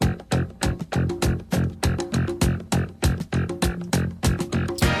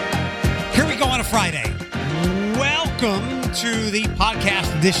to the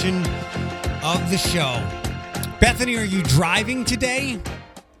podcast edition of the show. Bethany, are you driving today?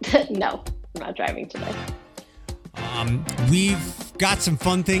 No, I'm not driving today. We've got some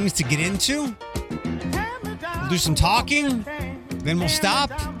fun things to get into. We'll do some talking, then we'll stop.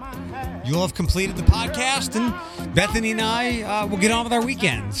 You'll have completed the podcast, and Bethany and I will get on with our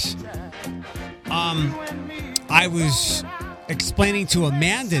weekends. I was explaining to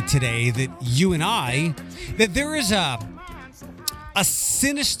Amanda today that you and I, that there is a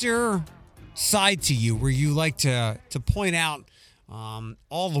sinister side to you where you like to point out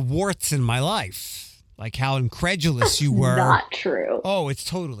all the warts in my life, like how incredulous you were. Not true. Oh, it's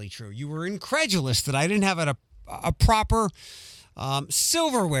totally true. You were incredulous that I didn't have a proper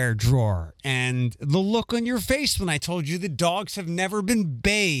silverware drawer, and the look on your face when I told you the dogs have never been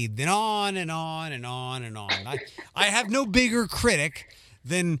bathed, and on and on and on and on. I have no bigger critic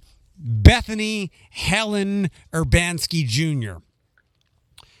than Bethany Helen Urbanski Jr.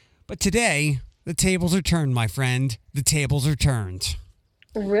 But today, the tables are turned, my friend. The tables are turned.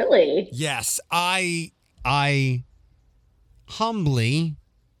 Really? Yes, I humbly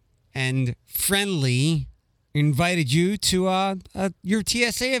and friendly invited you to your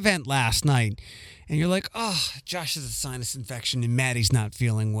TSA event last night. And you're like, oh, Josh has a sinus infection and Maddie's not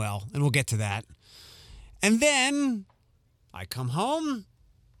feeling well. And we'll get to that. And then I come home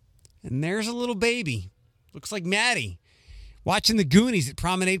and there's a little baby. Looks like Maddie watching the Goonies at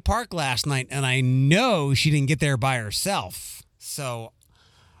Promenade Park last night. And I know she didn't get there by herself. So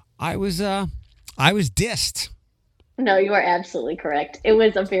I was dissed. No, you are absolutely correct. It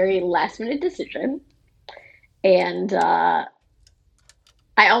was a very last minute decision. And as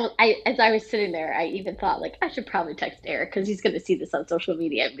I was sitting there, I even thought, like, I should probably text Eric because he's going to see this on social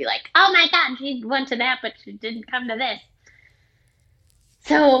media and be like, oh my God, she went to that, but she didn't come to this.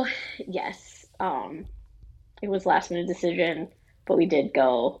 So, yes, it was last minute decision, but we did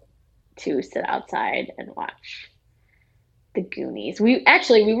go to sit outside and watch the Goonies. We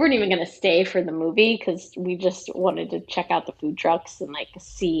weren't even going to stay for the movie because we just wanted to check out the food trucks and, like,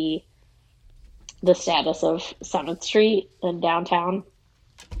 see the status of 7th Street and downtown.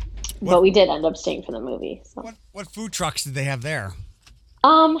 But we did end up staying for the movie. So. What food trucks did they have there?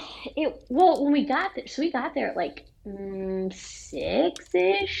 When we got there, so we got there at like 6-ish,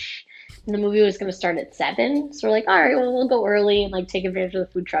 and the movie was going to start at 7. So we're like, all right, well, we'll go early and like take advantage of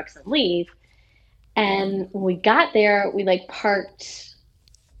the food trucks and leave. And when we got there, we like parked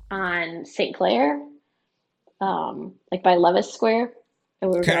on St. Clair, like by Levis Square,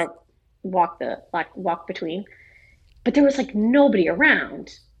 and we were going to walk between, but there was like nobody around,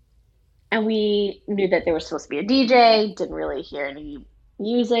 and we knew that there was supposed to be a DJ. Didn't really hear any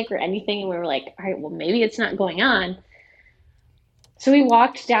music or anything, and we were like, all right, well, maybe it's not going on. So we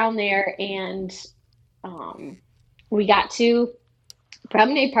walked down there, and we got to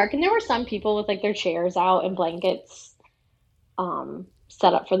Promenade Park, and there were some people with like their chairs out and blankets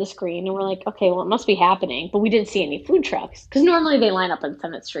set up for the screen, and we're like, okay, well, it must be happening. But we didn't see any food trucks because normally they line up on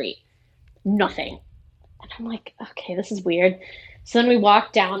 7th Street. Nothing. And I'm like, okay, this is weird. So then we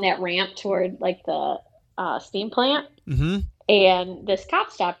walked down that ramp toward like the steam plant, and this cop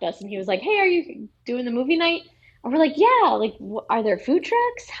stopped us, and he was like, hey, are you doing the movie night? And we're like, yeah, like, are there food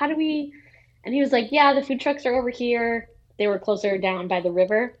trucks? How do we? And he was like, yeah, the food trucks are over here. They were closer down by the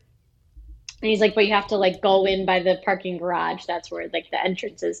river. And he's like, but you have to like go in by the parking garage. That's where like the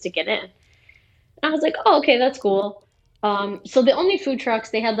entrance is to get in. And I was like, oh, okay, that's cool. So the only food trucks,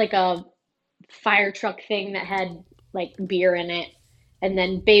 they had like a fire truck thing that had like beer in it, and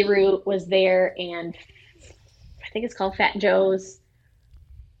then Beirut was there, and I think it's called Fat Joe's.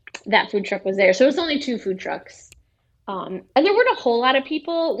 That food truck was there, so it was only 2 food trucks, and there weren't a whole lot of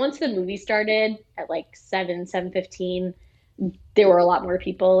people. Once the movie started at like 7:15, there were a lot more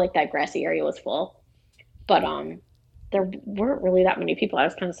people. Like that grassy area was full, but there weren't really that many people. I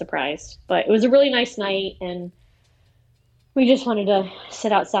was kind of surprised, but it was a really nice night, and we just wanted to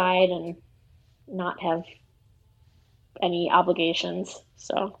sit outside and not have any obligations.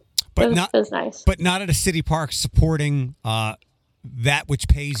 So it was nice. But not at a city park supporting that which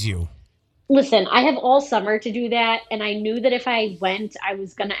pays you. Listen, I have all summer to do that, and I knew that if I went, I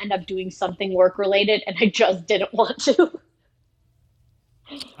was going to end up doing something work-related, and I just didn't want to.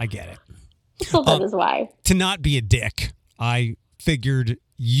 I get it. So that is why. To not be a dick, I figured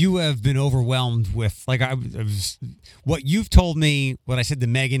you have been overwhelmed with, like, I was, what you've told me, what I said to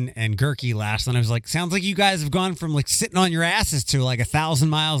Megan and Gerke last night. I was like, sounds like you guys have gone from like sitting on your asses to like 1,000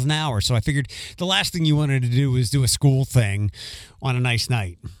 miles an hour. So I figured the last thing you wanted to do was do a school thing on a nice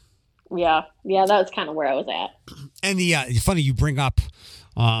night. Yeah, that was kind of where I was at. And funny you bring up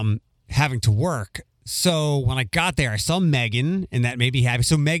having to work. So when I got there, I saw Megan, and that made me happy.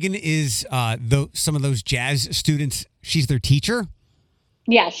 So Megan is some of those jazz students. She's their teacher.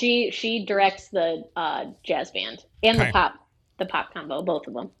 Yeah, she directs the jazz band and Okay. the pop combo, both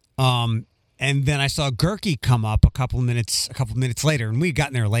of them. And then I saw Gerke come up a couple minutes later, and we had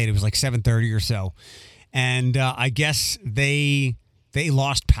gotten there late. It was like 7:30 or so, and I guess they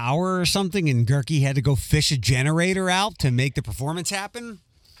lost power or something, and Gerke had to go fish a generator out to make the performance happen.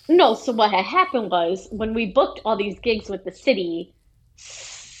 No, so what had happened was when we booked all these gigs with the city,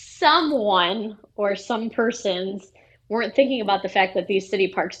 someone or some persons weren't thinking about the fact that these city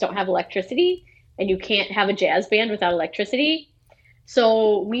parks don't have electricity and you can't have a jazz band without electricity.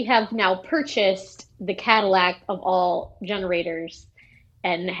 So we have now purchased the Cadillac of all generators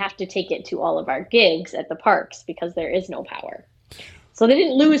and have to take it to all of our gigs at the parks because there is no power. So they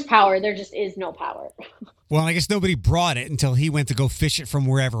didn't lose power, there just is no power. Well, I guess nobody brought it until he went to go fish it from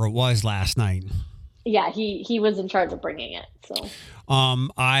wherever it was last night. Yeah, he was in charge of bringing it. So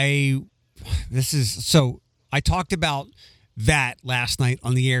I talked about that last night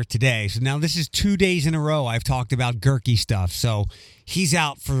on the air today. So now this is 2 days in a row I've talked about Gerke stuff. So he's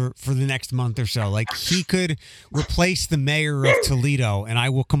out for the next month or so. Like, he could replace the mayor of Toledo, and I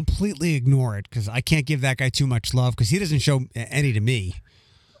will completely ignore it because I can't give that guy too much love because he doesn't show any to me.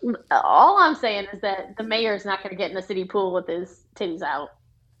 all I'm saying is that the mayor's not going to get in the city pool with his titties out.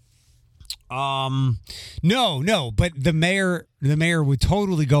 No, but the mayor would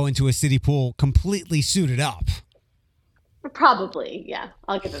totally go into a city pool completely suited up. Probably, yeah.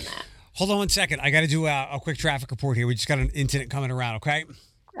 I'll give him that. Hold on 1 second. I got to do a quick traffic report here. We just got an incident coming around, okay?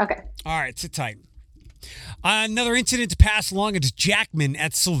 Okay. All right, sit tight. Another incident to pass along. It's Jackman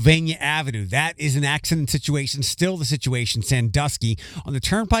at Sylvania Avenue. That is an accident situation. Still the situation. Sandusky on the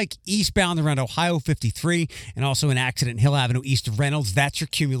Turnpike eastbound around Ohio 53, and also an accident Hill Avenue east of Reynolds. That's your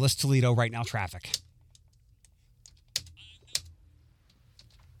Cumulus Toledo right now traffic.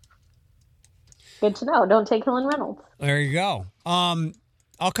 Good to know. Don't take Hill and Reynolds. There you go.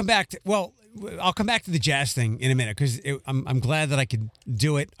 I'll come back to the jazz thing in a minute because I'm glad that I could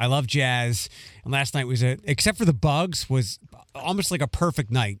do it. I love jazz, and last night was except for the bugs, was almost like a perfect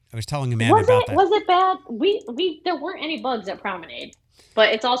night. I was telling Amanda about that. Was it bad? We there weren't any bugs at Promenade,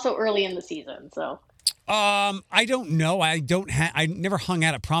 but it's also early in the season, so. I don't know. I never hung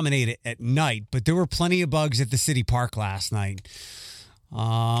out at Promenade at night, but there were plenty of bugs at the city park last night.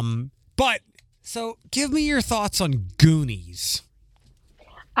 So give me your thoughts on Goonies.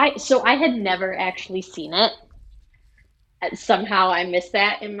 I had never actually seen it. Somehow I missed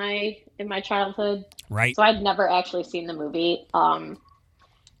that in my childhood. Right. So I'd never actually seen the movie. And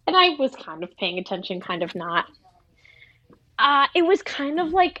I was kind of paying attention, kind of not. It was kind of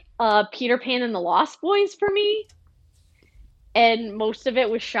like Peter Pan and the Lost Boys for me. And most of it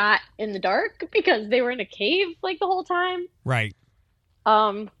was shot in the dark because they were in a cave like the whole time. Right.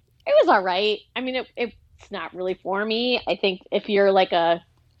 It was all right. I mean, it's not really for me. I think if you're like a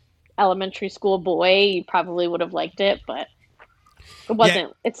elementary school boy, you probably would have liked it, but it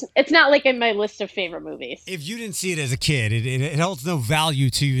wasn't. Yeah. It's not like in my list of favorite movies. If you didn't see it as a kid, it holds no value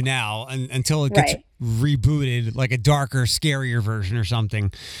to you now until it gets rebooted, like a darker, scarier version or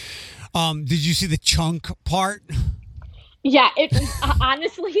something. Did you see the chunk part? Yeah, it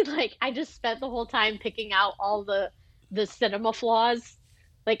honestly, like, I just spent the whole time picking out all the cinema flaws.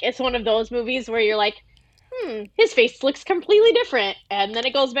 Like, it's one of those movies where you're like, his face looks completely different. And then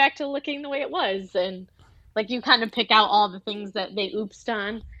it goes back to looking the way it was. And, like, you kind of pick out all the things that they oopsed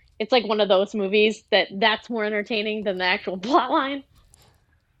on. It's like one of those movies that's more entertaining than the actual plot line.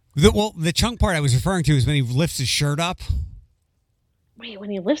 The chunk part I was referring to is when he lifts his shirt up. Wait,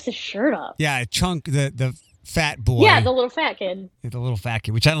 when he lifts his shirt up? Yeah, Chunk, the fat boy. Yeah, the little fat kid. The little fat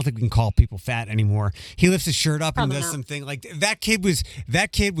kid, which I don't think we can call people fat anymore. He lifts his shirt up Probably and does not. something like that. Kid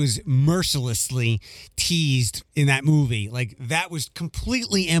was mercilessly teased in that movie. Like, that was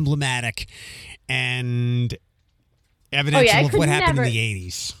completely emblematic and evidential of what happened in the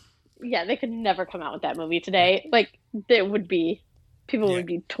 80s. Yeah, they could never come out with that movie today. Like, people would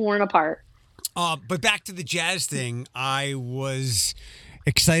be torn apart. But back to the jazz thing, I was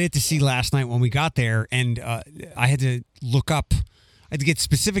excited to see last night when we got there, and I had to look up. I had to get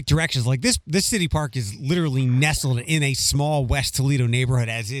specific directions. Like, this city park is literally nestled in a small West Toledo neighborhood,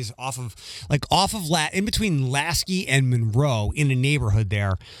 as is in between Lasky and Monroe, in a neighborhood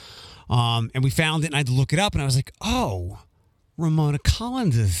there. And we found it, and I had to look it up, and I was like, oh, Ramona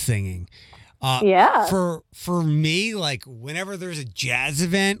Collins is singing. Yeah. For me, like, whenever there's a jazz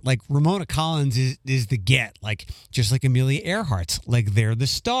event, like, Ramona Collins is the get. Like, just like Amelia Earhart's, like, they're the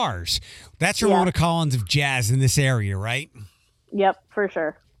stars. That's Ramona Collins of jazz in this area, right? Yep, for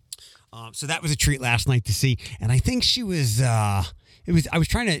sure. So that was a treat last night to see. And I think she was. I was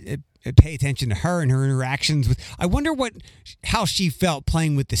trying to pay attention to her and her interactions with. I wonder how she felt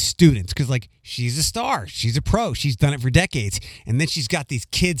playing with the students, because like she's a star, she's a pro, she's done it for decades, and then she's got these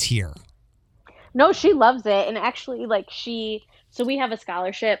kids here. No, she loves it. And actually, so we have a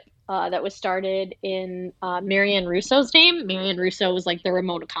scholarship that was started in Marianne Russo's name. Marianne Russo was like the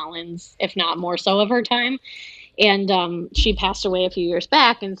Ramona Collins, if not more so, of her time. And she passed away a few years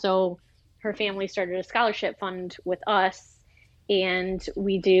back. And so her family started a scholarship fund with us. And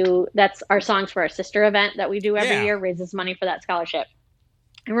that's our Songs for Our Sister event that we do every year, raises money for that scholarship.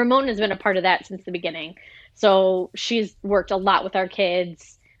 And Ramona has been a part of that since the beginning. So she's worked a lot with our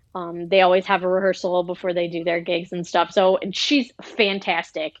kids. They always have a rehearsal before they do their gigs and stuff. And she's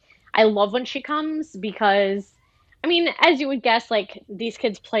fantastic. I love when she comes because, I mean, as you would guess, like these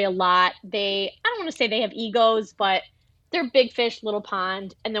kids play a lot. I don't want to say they have egos, but they're big fish, little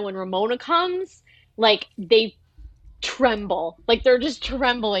pond. And then when Ramona comes, like they tremble, like they're just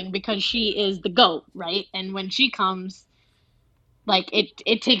trembling because she is the GOAT, right? And when she comes, like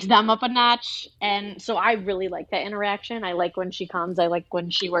it takes them up a notch. And so I really like that interaction. I like when she comes. I like when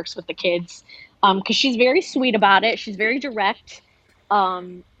she works with the kids, because she's very sweet about it. She's very direct.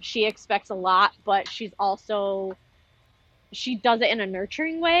 She expects a lot, but she does it in a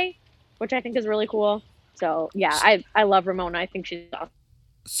nurturing way, which I think is really cool. So yeah, I love Ramona. I think she's awesome.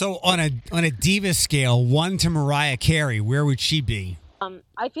 So on a diva scale, 1 to Mariah Carey, where would she be?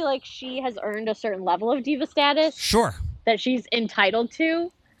 I feel like she has earned a certain level of diva status. Sure. That she's entitled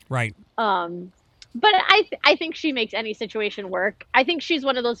to. Right. But I think she makes any situation work. I think she's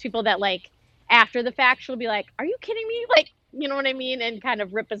one of those people that like after the fact she'll be like, "Are you kidding me?" Like, you know what I mean, and kind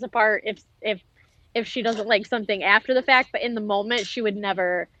of rip us apart if she doesn't like something after the fact. But in the moment, she would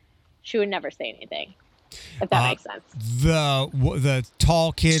never say anything. If that makes sense. The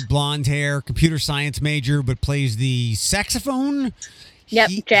tall kid, blonde hair, computer science major, but plays the saxophone. Yep,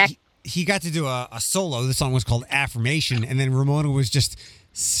 Jack. He got to do a solo. The song was called Affirmation, and then Ramona was just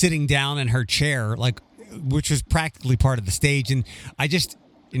sitting down in her chair, like, which was practically part of the stage. And I just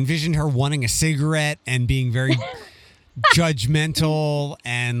envisioned her wanting a cigarette and being very judgmental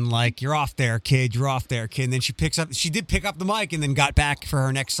and like, "You're off there, kid. You're off there, kid." And then she did pick up the mic and then got back for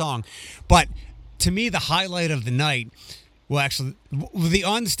her next song. But to me, the highlight of the night, the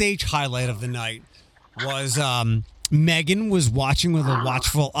onstage highlight of the night was Megan was watching with a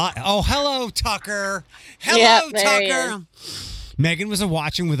watchful eye. Oh, hello, Tucker. Hello, yep, Tucker. Megan was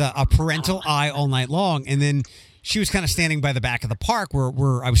watching with a parental eye all night long, and then she was kind of standing by the back of the park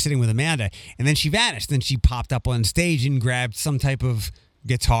where I was sitting with Amanda, and then she vanished. Then she popped up on stage and grabbed some type of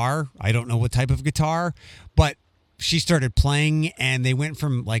guitar. I don't know what type of guitar, but she started playing, and they went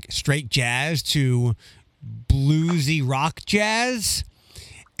from like straight jazz to bluesy rock jazz.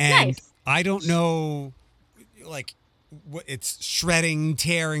 And nice. I don't know, like, what it's shredding,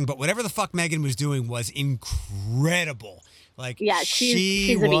 tearing, but whatever the fuck Megan was doing was incredible. Like, yeah,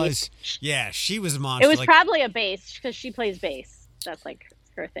 she's a beast. Yeah, she was a monster. It was probably a bass because she plays bass. That's like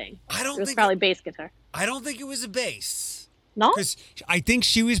her thing. It was probably bass guitar. I don't think it was a bass. No? Because I think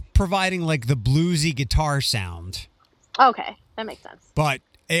she was providing like the bluesy guitar sound. Okay, that makes sense. But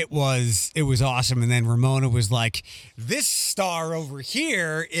it was awesome. And then Ramona was like, "This star over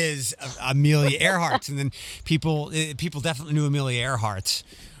here is Amelia Earhart." And then people definitely knew Amelia Earhart.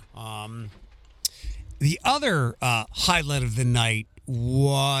 The other highlight of the night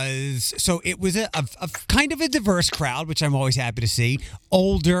was, so it was a kind of a diverse crowd, which I'm always happy to see.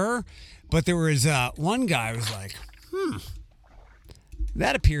 Older, but there was one guy who was like,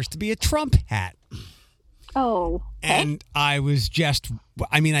 that appears to be a Trump hat. Oh. Okay. And I was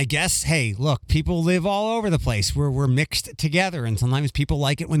I guess, hey, look, people live all over the place. We're mixed together, and sometimes people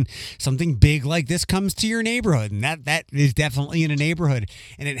like it when something big like this comes to your neighborhood, and that is definitely in a neighborhood.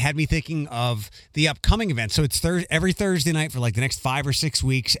 And it had me thinking of the upcoming event. So it's every Thursday night for like the next 5 or 6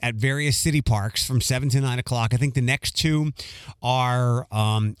 weeks at various city parks from 7 to 9 o'clock. I think the next two are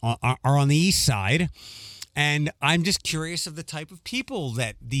on the east side. And I'm just curious of the type of people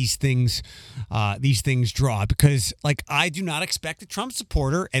that these things draw, because like I do not expect a Trump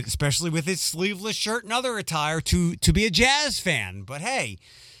supporter, especially with his sleeveless shirt and other attire, to be a jazz fan. But hey,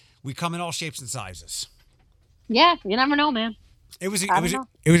 we come in all shapes and sizes. Yeah, you never know, man. It was a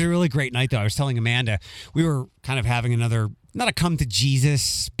really great night, though. I was telling Amanda, we were kind of having another, not a come to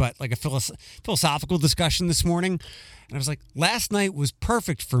Jesus, but like a philosophical discussion this morning. And I was like, last night was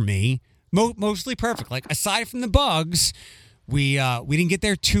perfect for me. Mostly perfect. Like, aside from the bugs, we didn't get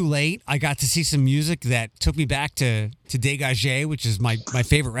there too late. I got to see some music that took me back to Dégagé, which is my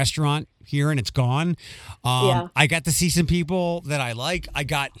favorite restaurant here, and it's gone. I got to see some people that I like. I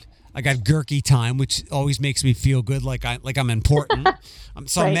got I got Gurky time, which always makes me feel good, like I'm important.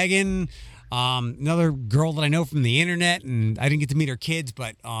 Saw Right. Megan, another girl that I know from the internet, and I didn't get to meet her kids,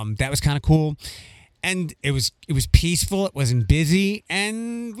 but that was kind of cool. And it was peaceful. It wasn't busy,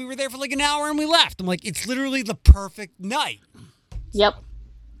 and we were there for like an hour, and we left. I'm like, it's literally the perfect night. Yep.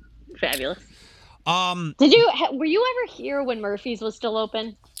 Fabulous. Um, Were you ever here when Murphy's was still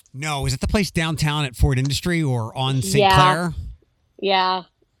open? no, is it the place downtown at Ford Industry or on St. Yeah. Clair? Yeah.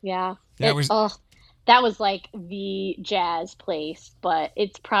 Yeah. That was- that was like the jazz place, but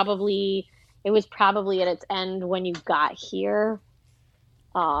it was probably at its end when you got here.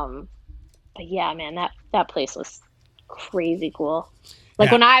 But yeah, man, that place was crazy cool. Like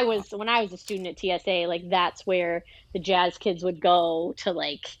Yeah. when I was a student at TSA, like that's where the jazz kids would go to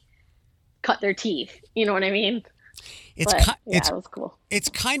like cut their teeth. You know what I mean? It's But, it's it was cool. it's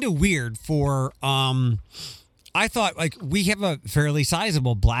kind of weird for I thought like we have a fairly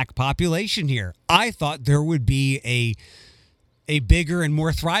sizable black population here. I thought there would be a bigger and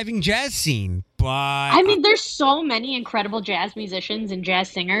more thriving jazz scene, but I mean, there's so many incredible jazz musicians and jazz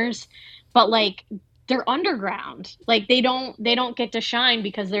singers, but like they're underground. Like they don't get to shine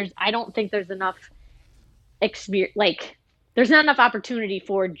because I don't think there's enough experience. Like there's not enough opportunity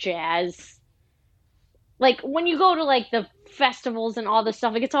for jazz. Like when you go to like the festivals and all this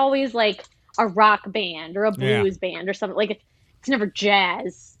stuff, like it's always like a rock band or a blues band or something. Like it's never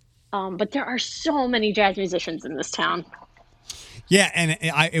jazz. But there are so many jazz musicians in this town. yeah, and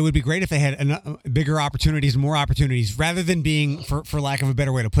it would be great if they had bigger opportunities, more opportunities, rather than being, for lack of a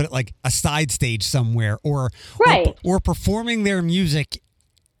better way to put it, like a side stage somewhere, Right. or performing their music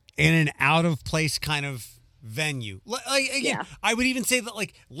in an out of place kind of venue. Like, again, Yeah. I would even say that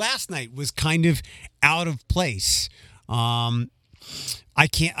like last night was kind of out of place. I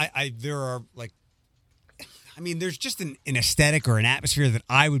can't. There are like. I mean, there's just an aesthetic or an atmosphere that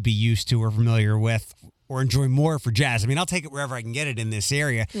I would be used to or familiar with or enjoy more for jazz. I mean, I'll take it wherever I can get it in this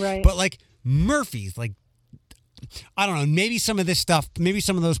area. Right. But like Murphy's, like, I don't know, maybe some of this stuff, maybe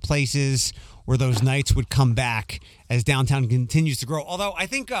some of those places or those nights would come back as downtown continues to grow. Although I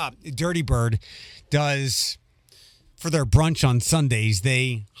think Dirty Bird does, for their brunch on Sundays,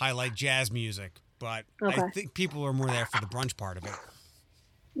 they highlight jazz music. But I Okay. think people are more there for the brunch part of it.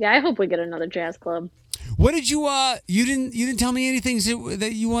 Yeah, I hope we get another jazz club. What did you you didn't tell me anything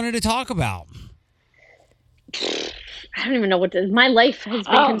that you wanted to talk about? I don't even know what my life has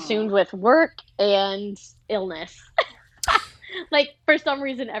been consumed with work and illness. Like for some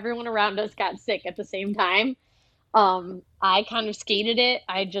reason everyone around us got sick at the same time. I kind of skated it.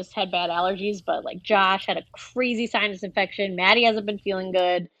 I just had bad allergies, but like Josh had a crazy sinus infection. Maddie hasn't been feeling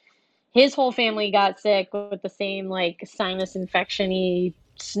good. His whole family got sick with the same like sinus infection-y,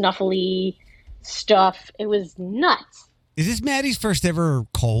 snuffly stuff. It was nuts. Is this Maddie's first ever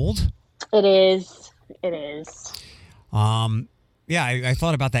cold? It is. It is. Yeah, I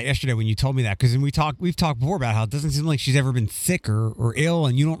thought about that yesterday when you told me that, because we've talked before about how it doesn't seem like she's ever been sick or ill,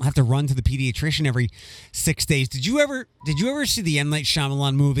 and you don't have to run to the pediatrician every 6 days. Did you ever see the M. Night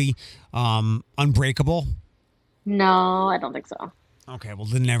Shyamalan movie, Unbreakable? No, I don't think so. Okay, well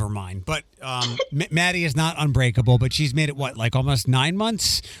then never mind. But Maddie is not unbreakable, but she's made it like almost 9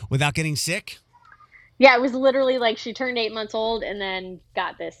 months without getting sick. Yeah, it was literally like she turned 8 months old and then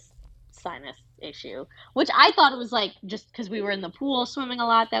got this sinus issue, which I thought it was like just because we were in the pool swimming a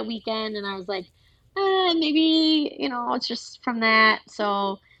lot that weekend, and I was like, maybe it's just from that.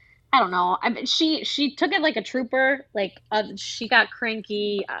 So I don't know. I mean, she took it like a trooper. Like she got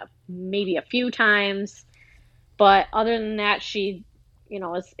cranky maybe a few times, but other than that, she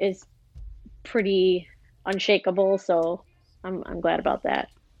is pretty unshakable. So I'm glad about that.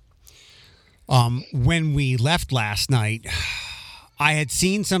 When we left last night, I had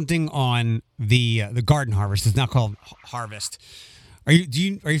seen something on the Garden Harvest. It's now called Harvest. Are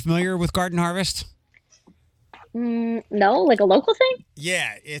you familiar with Garden Harvest? No, like a local thing?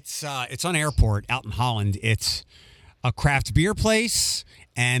 Yeah, it's on Airport out in Holland. It's a craft beer place,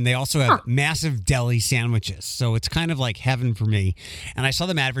 and they also have massive deli sandwiches. So it's kind of like heaven for me. And I saw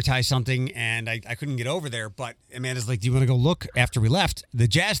them advertise something, and I couldn't get over there. But Amanda's like, do you want to go look after we left the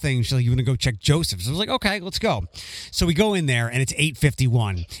jazz thing? She's like, you want to go check Joseph's? I was like, okay, let's go. So we go in there, and it's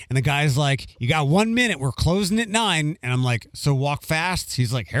 8:51. And the guy's like, you got 1 minute. We're closing at 9. And I'm like, so walk fast?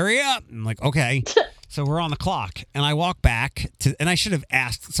 He's like, hurry up. I'm like, okay. So we're on the clock, and I walk back to, and I should have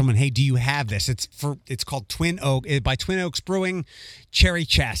asked someone, hey, do you have this? It's called Twin Oak by Twin Oaks Brewing, Cherry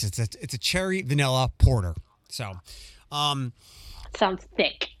Chess. It's a cherry vanilla porter. So, Sounds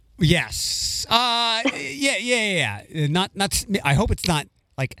thick. yes, yeah. Not. I hope it's not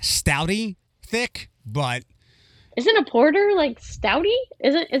like stouty thick, but Isn't a porter like stouty?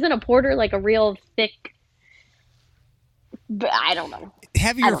 Isn't a porter like a real thick? I don't know. I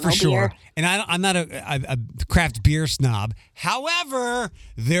Heavier don't for know sure. beer. And I'm not a craft beer snob. However,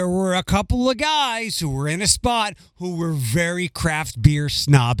 there were a couple of guys who were in a spot who were very craft beer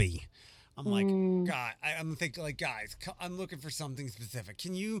snobby. I'm like, God, I'm thinking like, guys, I'm looking for something specific.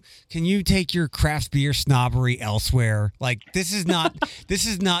 Can you take your craft beer snobbery elsewhere? Like, this is not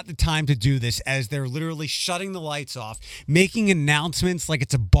the time to do this, as they're literally shutting the lights off, making announcements like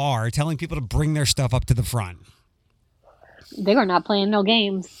it's a bar, telling people to bring their stuff up to the front. They were not playing no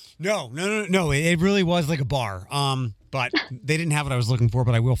games. No. It really was like a bar. But they didn't have what I was looking for,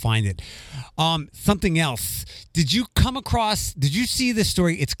 but I will find it. Something else. Did you see this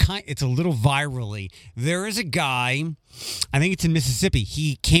story? It's a little virally. There is a guy, I think it's in Mississippi.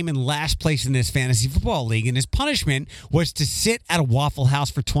 He came in last place in this fantasy football league, and his punishment was to sit at a Waffle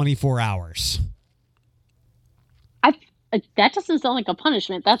House for 24 hours. I that doesn't sound like a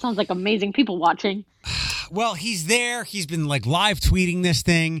punishment. That sounds like amazing people watching. Well, he's there. He's been like live tweeting this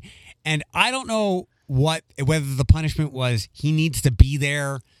thing, and I don't know whether the punishment was he needs to be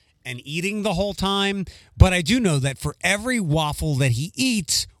there and eating the whole time, but I do know that for every waffle that he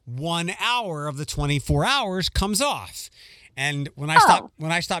eats, 1 hour of the 24 hours comes off. And when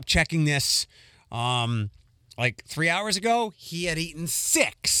I stopped checking this, like 3 hours ago, he had eaten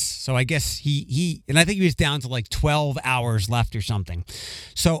 6. So I guess he and I think he was down to like 12 hours left or something.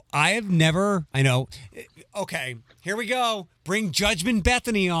 So I know. Okay, here we go. Bring Judgment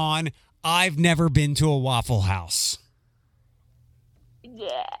Bethany on. I've never been to a Waffle House.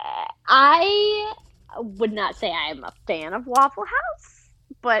 Yeah, I would not say I am a fan of Waffle House,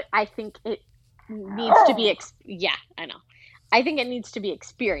 but I think it needs to be. Yeah, I know. I think it needs to be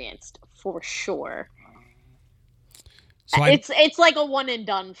experienced for sure. So It's like a one and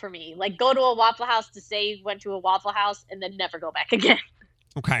done for me. Like, go to a Waffle House to say you went to a Waffle House and then never go back again.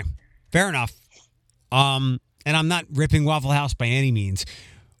 Okay, fair enough. And I'm not ripping Waffle House by any means,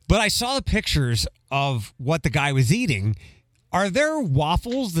 but I saw the pictures of what the guy was eating. Are there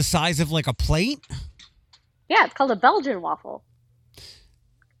waffles the size of like a plate? Yeah, it's called a Belgian waffle.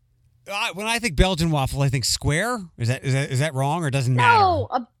 When I think Belgian waffle, I think square. Is that wrong, or doesn't matter? No,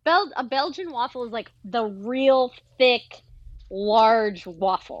 a Belgian waffle is like the real thick, large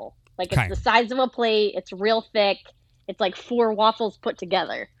waffle. Like, it's Okay. the size of a plate. It's real thick. It's like 4 waffles put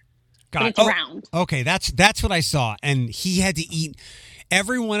together. Got And it. it's round. Okay, that's what I saw, and he had to eat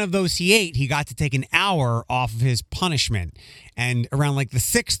every one of those he ate. He got to take an hour off of his punishment, and around like the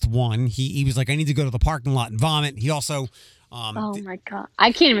 6th one, he was like, "I need to go to the parking lot and vomit." He also, Oh my God.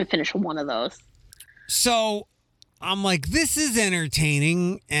 I can't even finish one of those. so I'm like, this is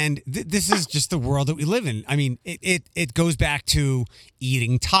entertaining, and this is just the world that we live in. I mean, it goes back to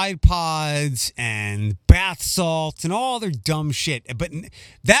eating Tide Pods and bath salts and all other dumb shit. But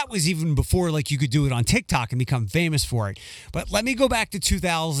that was even before like you could do it on TikTok and become famous for it. But let me go back to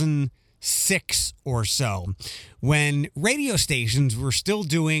 2006 or so, when radio stations were still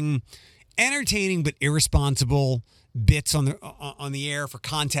doing entertaining but irresponsible bits on the air for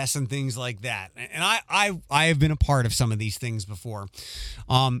contests and things like that. And I have been a part of some of these things before.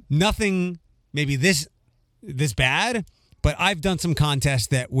 Nothing maybe this bad, but I've done some contests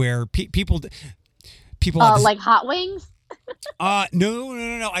that where people Like hot wings?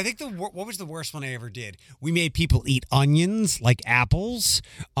 No. I think what was the worst one I ever did? We made people eat onions like apples.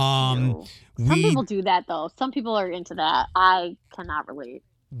 No. Some people do that, though. Some people are into that. I cannot relate.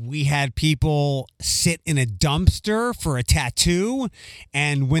 We had people sit in a dumpster for a tattoo,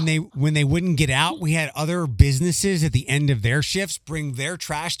 and when they wouldn't get out, we had other businesses at the end of their shifts bring their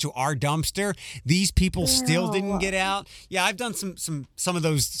trash to our dumpster. These people still didn't get out. Yeah, I've done some of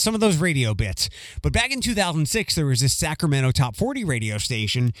those radio bits. But back in 2006, there was this Sacramento Top 40 radio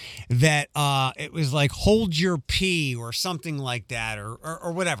station that it was like Hold Your Pee or something like that,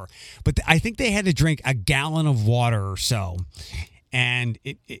 or whatever. But I think they had to drink a gallon of water or so. And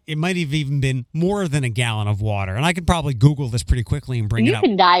it might have even been more than a gallon of water. And I could probably Google this pretty quickly and bring it up. You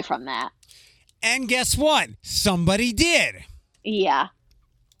can die from that. And guess what? Somebody did. Yeah.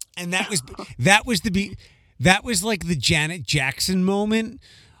 And that was like the Janet Jackson moment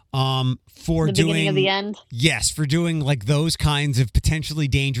for The doing beginning of the end. Yes, for doing like those kinds of potentially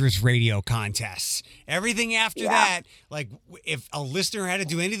dangerous radio contests. Everything after that, like if a listener had to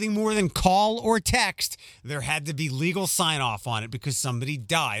do anything more than call or text, there had to be legal sign off on it because somebody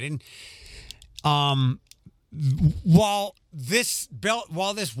died. And while this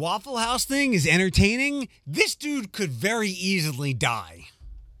Waffle House thing is entertaining, this dude could very easily die.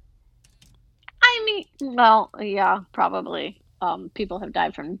 I mean, well, yeah, probably. People have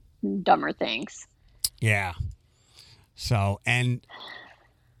died from dumber things. Yeah. So, and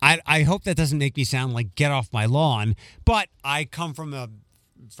I hope that doesn't make me sound like get off my lawn, but I come from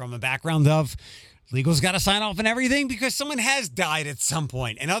a background of legal's got to sign off on everything because someone has died at some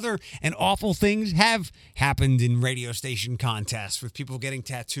point, and awful things have happened in radio station contests with people getting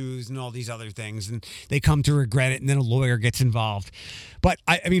tattoos and all these other things, and they come to regret it, and then a lawyer gets involved. But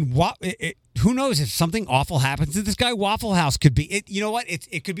I mean, who knows if something awful happens to this guy? Waffle House could be it. You know what?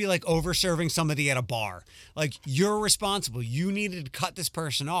 It could be like over serving somebody at a bar. Like, you're responsible. You needed to cut this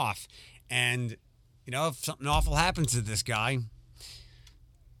person off, and if something awful happens to this guy.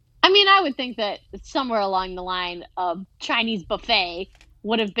 I mean, I would think that somewhere along the line, Chinese buffet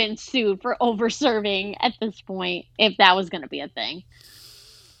would have been sued for over-serving at this point if that was going to be a thing.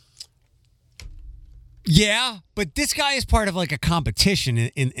 Yeah, but this guy is part of like a competition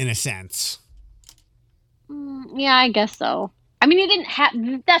in a sense. Yeah, I guess so. I mean, he didn't have.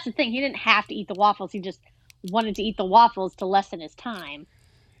 That's the thing. He didn't have to eat the waffles. He just wanted to eat the waffles to lessen his time.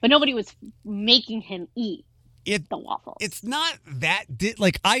 But nobody was making him eat the waffles. It's not that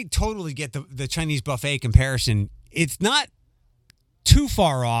like, I totally get the Chinese buffet comparison. It's not too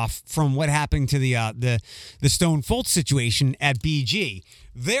far off from what happened to the Stone Fultz situation at BG.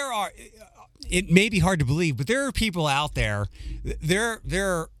 It may be hard to believe, but there are people out there.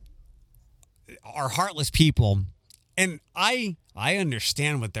 There are heartless people, and I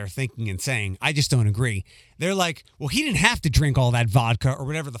understand what they're thinking and saying. I just don't agree. They're like, well, he didn't have to drink all that vodka or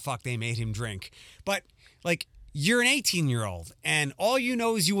whatever the fuck they made him drink. But like, you're an 18-year-old, and all you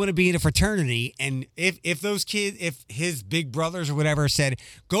know is you want to be in a fraternity. And if those kids, if his big brothers or whatever said,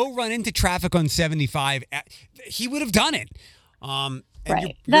 go run into traffic on 75, he would have done it.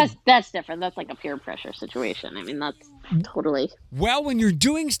 Right. That's different. That's like a peer pressure situation. I mean, that's totally. Well, when you're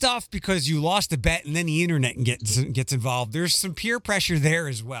doing stuff because you lost a bet and then the internet gets involved, there's some peer pressure there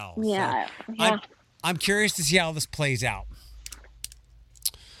as well. Yeah. So I'm curious to see how this plays out.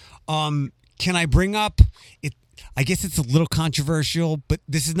 Can I bring up it? I guess it's a little controversial, but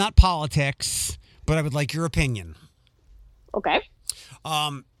this is not politics, but I would like your opinion. Okay.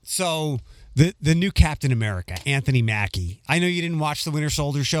 So the new Captain America, Anthony Mackie. I know you didn't watch the Winter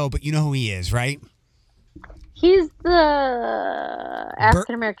Soldier show, but you know who he is, right? He's the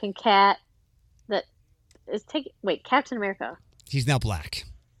African American cat that is taking. Wait, Captain America. He's now black.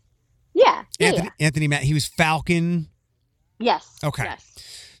 Yeah. Anthony Mackie. He was Falcon. Yes. Okay. Yes.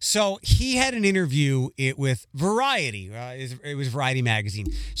 So he had an interview with Variety. It was Variety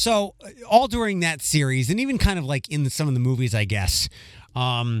magazine. So all during that series, and even kind of like in some of the movies, I guess,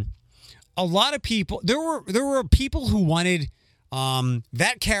 a lot of people. There were people who wanted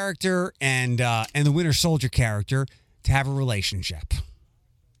that character and the Winter Soldier character to have a relationship.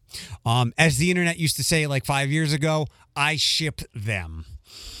 As the internet used to say, like 5 years ago, I ship them.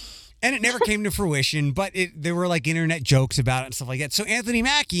 And it never came to fruition, but there were like internet jokes about it and stuff like that. So Anthony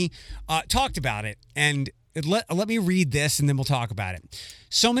Mackie talked about it, and let me read this and then we'll talk about it.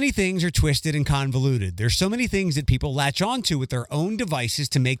 So many things are twisted and convoluted. There's so many things that people latch onto with their own devices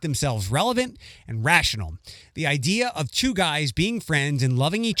to make themselves relevant and rational. The idea of two guys being friends and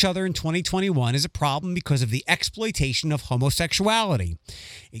loving each other in 2021 is a problem because of the exploitation of homosexuality.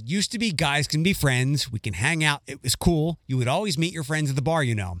 It used to be guys can be friends, we can hang out, it was cool. You would always meet your friends at the bar,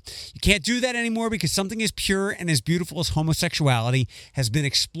 You can't do that anymore because something as pure and as beautiful as homosexuality has been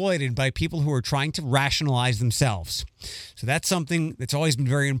exploited by people who are trying to rationalize themselves. So that's something that's always been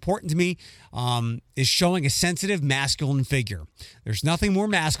very important to me, is showing a sensitive masculine figure. There's nothing more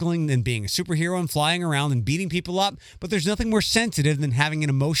masculine than being a superhero and flying around and beating people up, but there's nothing more sensitive than having an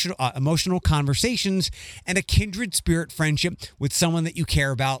emotional conversations and a kindred spirit friendship with someone that you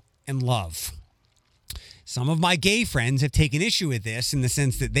care about and love. Some of my gay friends have taken issue with this in the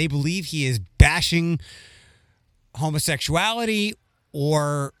sense that they believe he is bashing homosexuality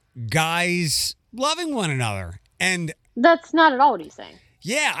or guys loving one another. And that's not at all what he's saying.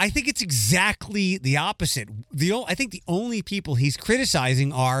 Yeah, I think it's exactly the opposite. I think the only people he's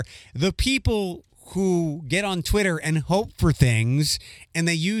criticizing are the people who get on Twitter and hope for things, and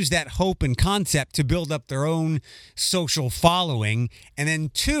they use that hope and concept to build up their own social following. And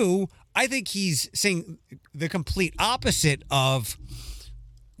then two, I think he's saying the complete opposite of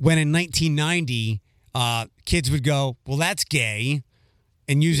when in 1990 kids would go, well, that's gay,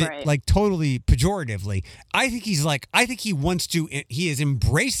 and use it like totally pejoratively. I think he is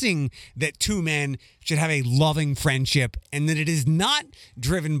embracing that two men should have a loving friendship and that it is not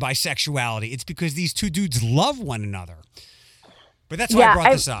driven by sexuality. It's because these two dudes love one another. But that's why I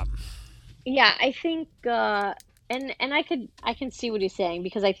brought this up. Yeah, I think, and I can see what he's saying,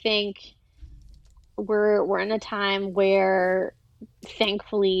 because I think we're in a time where,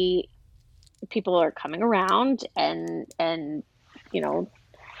 thankfully, people are coming around, and you know,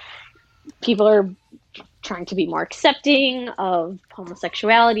 people are trying to be more accepting of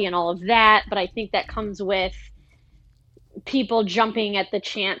homosexuality and all of that. But I think that comes with people jumping at the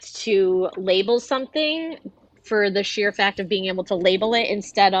chance to label something for the sheer fact of being able to label it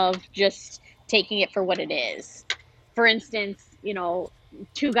instead of just taking it for what it is. For instance,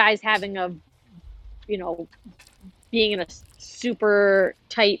 two guys having a, being in a super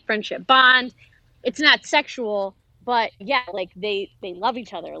tight friendship bond. It's not sexual, but yeah, like they love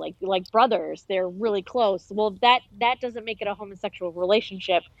each other, like brothers. They're really close. Well, that doesn't make it a homosexual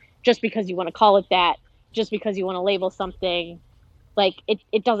relationship just because you want to call it that, just because you want to label something. Like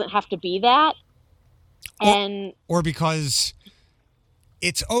it doesn't have to be that. And or because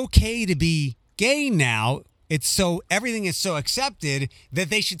it's okay to be gay now. Everything is so accepted that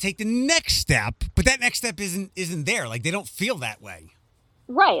they should take the next step, but that next step isn't there. Like they don't feel that way.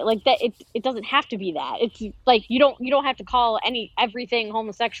 Right, like that. It doesn't have to be that. It's like you don't have to call everything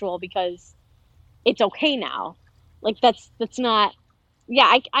homosexual because it's okay now. Like that's not.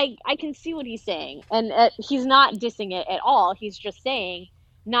 Yeah, I can see what he's saying, and he's not dissing it at all. He's just saying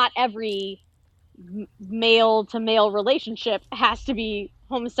not every male to male relationship has to be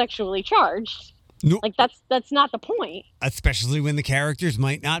homosexually charged. Nope. Like that's not the point. Especially when the characters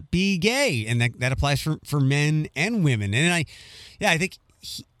might not be gay, and that applies for men and women. And I think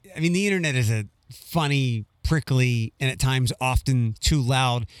the internet is a funny, prickly, and at times often too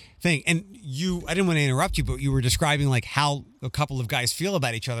loud thing. And I didn't want to interrupt you, but you were describing like how a couple of guys feel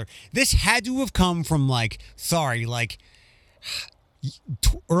about each other. This had to have come from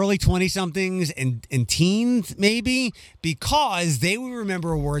early 20-somethings and teens, maybe, because they would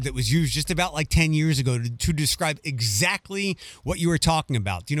remember a word that was used just about 10 years ago to describe exactly what you were talking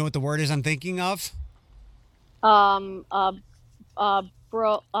about. Do you know what the word is I'm thinking of?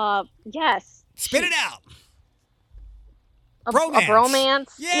 Yes. Spit it out. Bromance. A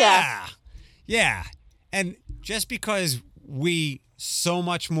bromance. Yeah. And just because we so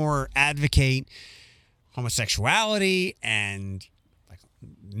much more advocate homosexuality and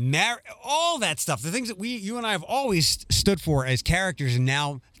all that stuff, the things that you and I have always stood for as characters, and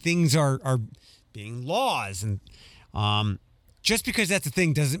now things are being laws, and just because that's a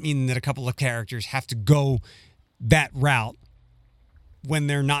thing doesn't mean that a couple of characters have to go that route when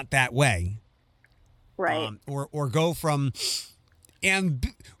they're not that way, right? Or go from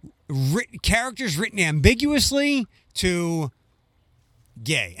characters written ambiguously to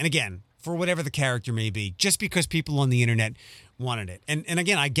gay, and again, for whatever the character may be, just because people on the internet wanted it. And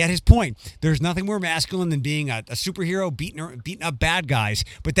again, I get his point. There's nothing more masculine than being a superhero beating up bad guys,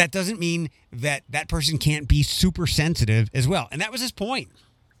 but that doesn't mean that person can't be super sensitive as well. And that was his point.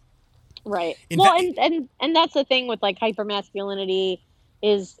 Right. And that's the thing with hypermasculinity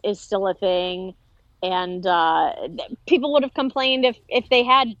is still a thing. And people would have complained if they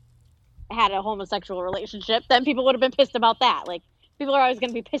had a homosexual relationship, then people would have been pissed about that. Like, people are always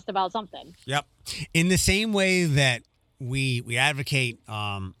going to be pissed about something. Yep. In the same way that we advocate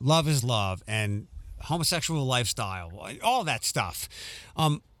love is love and homosexual lifestyle, all that stuff,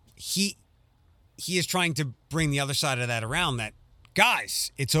 he is trying to bring the other side of that around, that,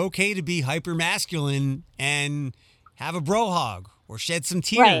 guys, it's okay to be hyper masculine and have a bro hug or shed some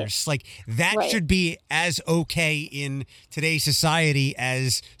tears. Right. Like that should be as okay in today's society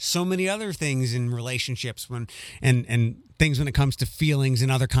as so many other things in relationships and things when it comes to feelings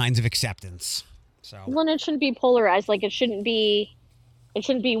and other kinds of acceptance. So, well, it shouldn't be polarized. Like it shouldn't be,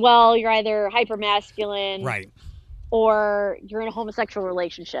 well, you're either hyper masculine, right, or you're in a homosexual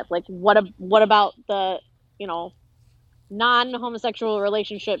relationship. Like what about the, non-homosexual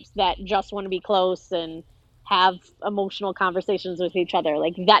relationships that just want to be close and have emotional conversations with each other?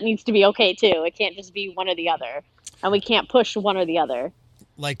 Like that needs to be okay too. It can't just be one or the other, and we can't push one or the other.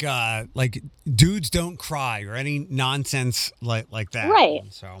 Like dudes don't cry or any nonsense like that. Right.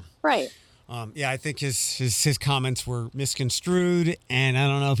 So right. I think his comments were misconstrued, and I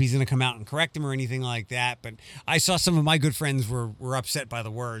don't know if he's going to come out and correct him or anything like that. But I saw some of my good friends were upset by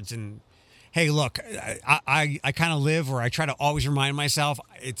the words. And hey, look, I kind of live, or I try to always remind myself,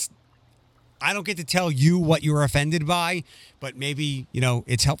 I don't get to tell you what you're offended by, but maybe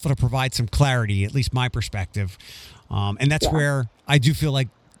it's helpful to provide some clarity, at least my perspective. And that's where I do feel like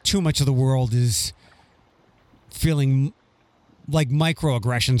too much of the world is feeling like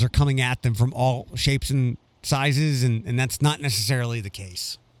microaggressions are coming at them from all shapes and sizes, and that's not necessarily the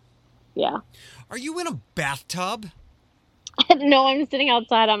case. Yeah. Are you in a bathtub? No, I'm sitting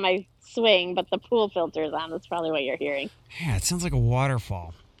outside on my swing, but the pool filter's on. That's probably what you're hearing. Yeah, it sounds like a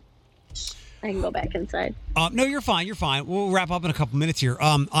waterfall. I can go back inside. No, you're fine. You're fine. We'll wrap up in a couple minutes here.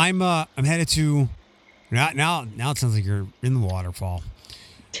 I'm headed to now. It sounds like you're in the waterfall.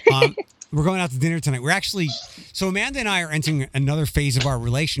 We're going out to dinner tonight. So Amanda and I are entering another phase of our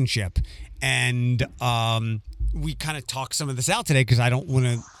relationship, and we kind of talk some of this out today because I don't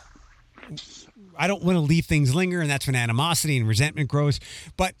want to leave things linger, and that's when animosity and resentment grows.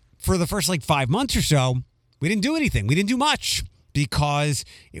 But for the first 5 months or so, we didn't do anything. We didn't do much because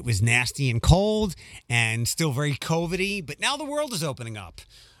it was nasty and cold and still very COVID-y. But now the world is opening up.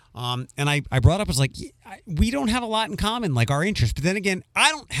 And I brought up, I was like, we don't have a lot in common, our interests. But then again, I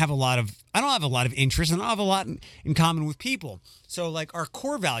don't have a lot of interests, and I don't have a lot in common with people. So our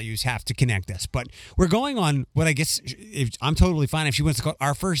core values have to connect us. But we're going on what I guess I'm totally fine if she wants to go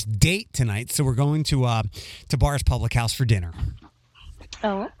our first date tonight. So we're going to Bar's Public House for dinner.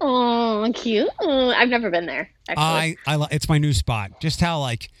 Oh, cute. I've never been there, actually. It's my new spot. Just how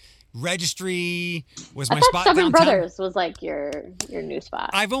Registry was my I thought spot Stubborn downtown. Brothers was your new spot.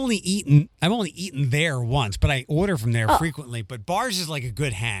 I've only eaten there once, but I order from there frequently. But Bar's is a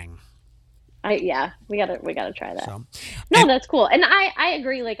good hang. We gotta try that. So, That's cool. And I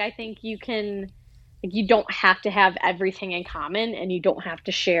agree. I think you can, you don't have to have everything in common, and you don't have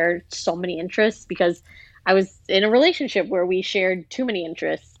to share so many interests, because I was in a relationship where we shared too many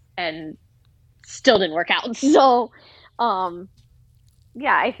interests and still didn't work out. So,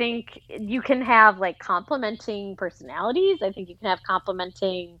 I think you can have complementing personalities. I think you can have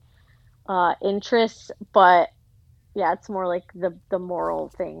complementing interests, but it's more the moral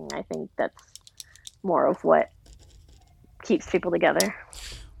thing. I think that's more of what keeps people together.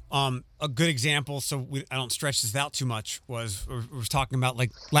 A good example, so I don't stretch this out too much, was we were talking about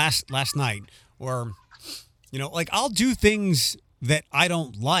last night, or I'll do things that I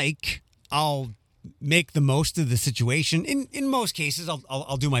don't like. I'll make the most of the situation. In most cases,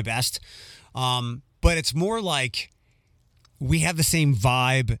 I'll do my best. But it's more we have the same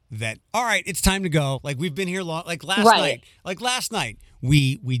vibe that, all right, it's time to go. We've been here long. Last night,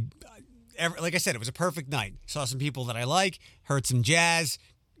 we like I said, it was a perfect night. Saw some people that I like, heard some jazz,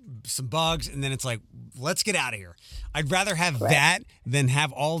 some bugs, and then it's let's get out of here. I'd rather have that than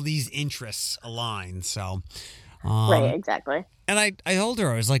have all these interests aligned. So, right, exactly. And I told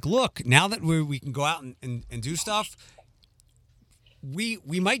her, I was like, look, now that we can go out and do stuff, we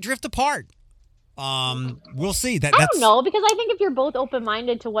might drift apart. We'll see. I don't know, because I think if you're both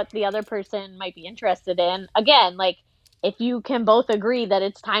open-minded to what the other person might be interested in, again, if you can both agree that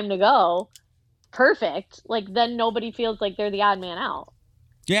it's time to go, perfect. Then nobody feels like they're the odd man out.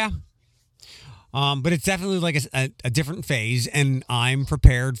 Yeah. But it's definitely a different phase, and I'm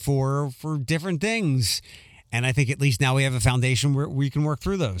prepared for different things. And I think at least now we have a foundation where we can work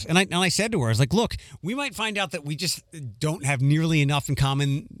through those. And I said to her, I was like, look, we might find out that we just don't have nearly enough in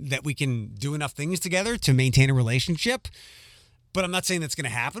common that we can do enough things together to maintain a relationship. But I'm not saying that's going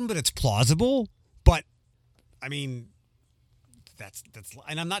to happen, but it's plausible. But I mean, that's,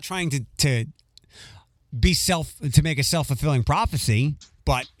 and I'm not trying to make a self-fulfilling prophecy,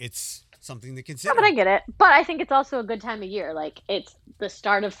 but it's something to consider. Yeah, but I get it. But I think it's also a good time of year. It's the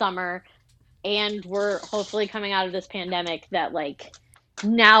start of summer, and we're hopefully coming out of this pandemic, that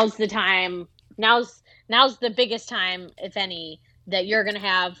now's the time. Now's the biggest time, if any, that you're going to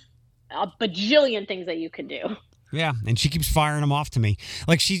have a bajillion things that you can do. Yeah, and she keeps firing them off to me.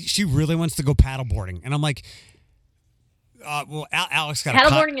 She really wants to go paddleboarding, and I'm like, well, Alex got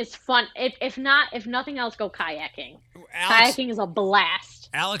paddleboarding is fun. If nothing else, go kayaking. Kayaking is a blast.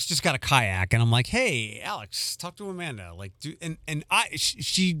 Alex just got a kayak, and I'm like, hey, Alex, talk to Amanda.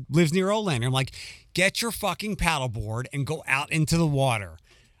 She lives near Olander. I'm like, get your fucking paddleboard and go out into the water.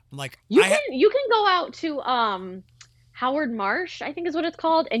 I'm like, you can go out to Howard Marsh, I think is what it's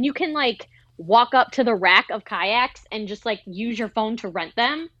called, and you can walk up to the rack of kayaks and just use your phone to rent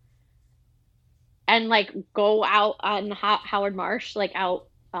them, and go out on Howard Marsh, out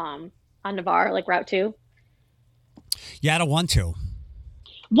on Navarre, Route 2. Yeah, I don't want to.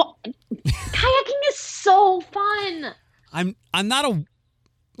 What? Kayaking is so fun. I'm not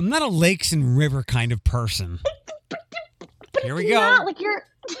a lakes and river kind of person. Here we go.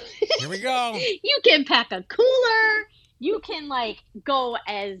 Here we go. You can pack a cooler. You can go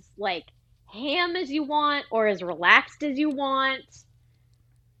as ham as you want, or as relaxed as you want.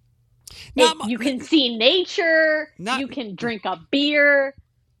 You can see nature. You can drink a beer.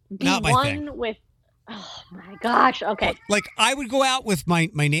 Be one with. Oh my gosh! Okay. I would go out with my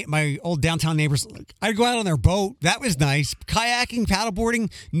old downtown neighbors. I'd go out on their boat. That was nice. Kayaking,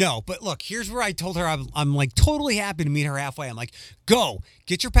 paddleboarding, no. But look, here's where I told her I'm totally happy to meet her halfway. I'm like, go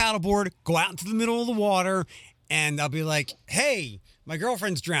get your paddleboard, go out into the middle of the water, and I'll be like, hey, my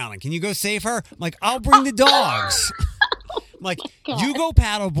girlfriend's drowning. Can you go save her? I'm like, I'll bring the dogs. I'm like, you go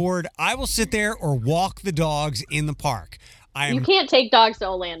paddleboard. I will sit there or walk the dogs in the park. You can't take dogs to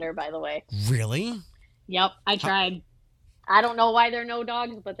Olander, by the way. Really? Yep, I tried. I don't know why there are no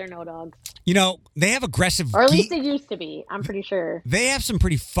dogs, but there are no dogs. You know, they have aggressive... Or at least they used to be. I'm pretty sure. They have some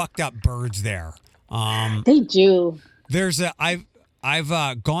pretty fucked up birds there. They do.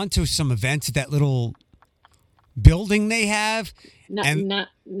 I've gone to some events at that little building they have. Not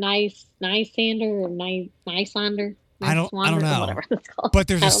nice sander or nice sander. I don't know. Whatever it's called. But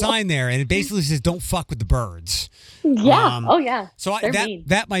there's a sign there, and it basically says, "Don't fuck with the birds." Yeah. Oh yeah. So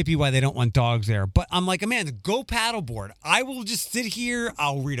that might be why they don't want dogs there. But I'm like, Amanda, go paddleboard. I will just sit here.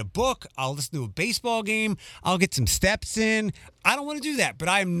 I'll read a book. I'll listen to a baseball game. I'll get some steps in. I don't want to do that, but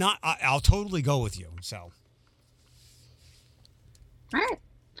I'm not. I'll totally go with you. So. All right.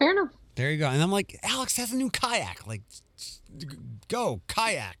 Fair enough. There you go. And I'm like, Alex has a new kayak. Like, go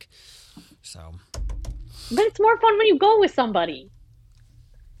kayak. So. But it's more fun when you go with somebody.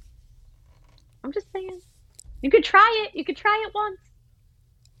 I'm just saying. You could try it. You could try it once.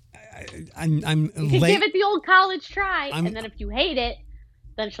 You could give it the old college try, and then if you hate it,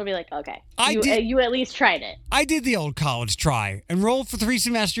 then she'll be like, okay, you at least tried it. I did the old college try. Enrolled for 3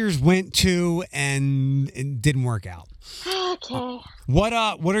 semesters, went 2, and it didn't work out. Okay. What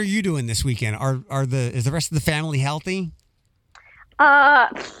are you doing this weekend? Is the rest of the family healthy?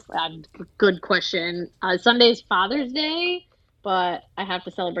 Good question. Sunday's Father's Day, but I have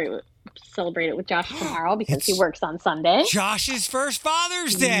to celebrate it with Josh tomorrow because he works on Sunday. Josh's first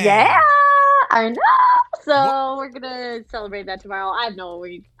Father's Day. Yeah, I know. So we're gonna celebrate that tomorrow. I have no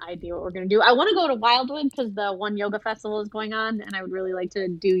idea what we're gonna do. I want to go to Wildwood because the one yoga festival is going on, and I would really like to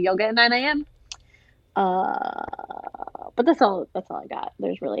do yoga at 9 a.m. But that's all I got.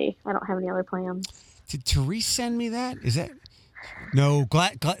 I don't have any other plans. Did Therese send me that? Is that? No,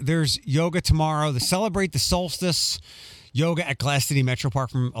 there's yoga tomorrow to celebrate the solstice. Yoga at Glass City Metro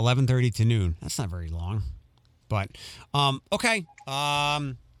Park from 11:30 to noon. That's not very long, but okay.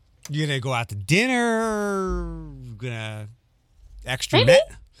 You gonna go out to dinner? Gonna extra Maybe.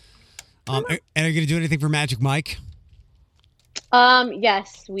 And are you gonna do anything for Magic Mike?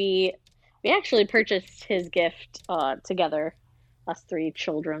 Yes, we actually purchased his gift together, us 3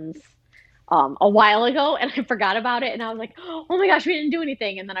 children's. A while ago, and I forgot about it, and I was like, oh my gosh, we didn't do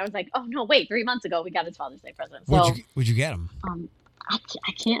anything. And then I was like, oh no, wait, 3 months ago we got his Father's Day present. So what'd you get him? I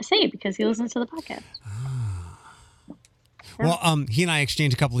can't say it because he listens to the podcast. Well, he and I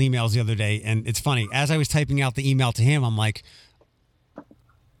exchanged a couple emails the other day, and it's funny. As I was typing out the email to him, I'm like,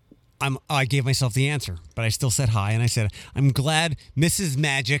 I gave myself the answer, but I still said hi, and I said, I'm glad Mrs.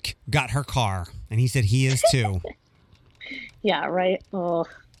 Magic got her car, and he said he is too. Yeah, right. Oh.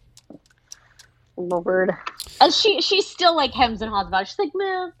 Lord. And she's still like hems and haws about it. She's like,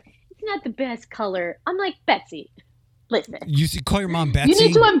 man, it's not the best color. I'm like, Betsy, listen. You call your mom Betsy? You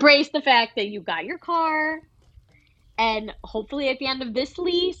need to embrace the fact that you got your car, and hopefully at the end of this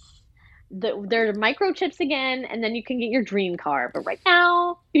lease, there are microchips again, and then you can get your dream car. But right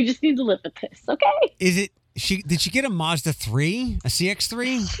now, you just need to live with this, okay? Did she get a Mazda 3? A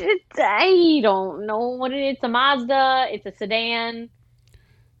CX-3? I don't know what it is. It's a Mazda. It's a sedan.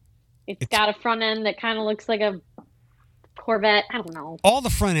 It's got a front end that kind of looks like a Corvette. I don't know. All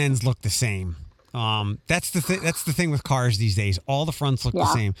the front ends look the same. That's the thing with cars these days. All the fronts look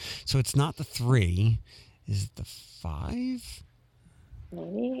the same. So it's not the 3. Is it the 5?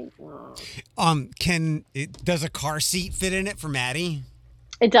 Maybe. Does a car seat fit in it for Maddie?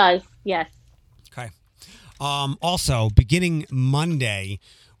 It does. Yes. Okay. Also, beginning Monday,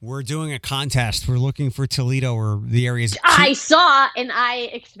 we're doing a contest. We're looking for Toledo or the areas. I saw, and I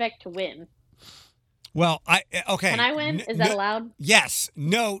expect to win. Well, okay. Can I win? Is that allowed? Yes.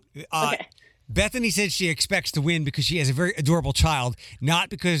 Note. Okay. Bethany said she expects to win because she has a very adorable child, not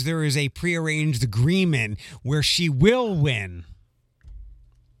because there is a prearranged agreement where she will win.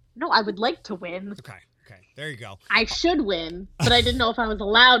 No, I would like to win. Okay. There you go. I should win, but I didn't know if I was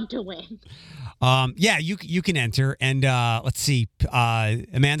allowed to win. Yeah, you can enter, and let's see.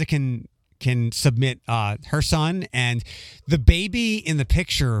 Amanda can submit her son, and the baby in the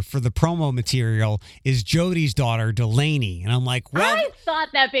picture for the promo material is Jody's daughter, Delaney. And I'm like, well, I thought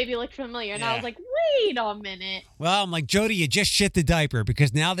that baby looked familiar, and I was like, wait a minute. Well, I'm like, Jody, you just shit the diaper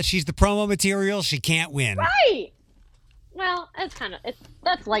because now that she's the promo material, she can't win. Right. Well,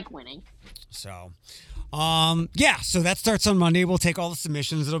 that's like winning. So. Yeah, so that starts on Monday. We'll take all the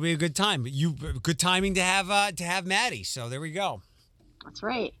submissions. It'll be a good time. Good timing to have Maddie. So there we go. That's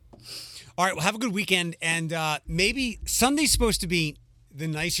right. All right, well, have a good weekend, and maybe Sunday's supposed to be the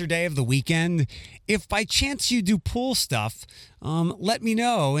nicer day of the weekend, if by chance you do pool stuff, let me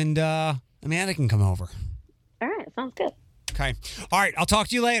know, and Amanda can come over. All right, sounds good. Okay. All right. I'll talk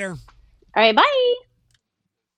to you later. All right, bye.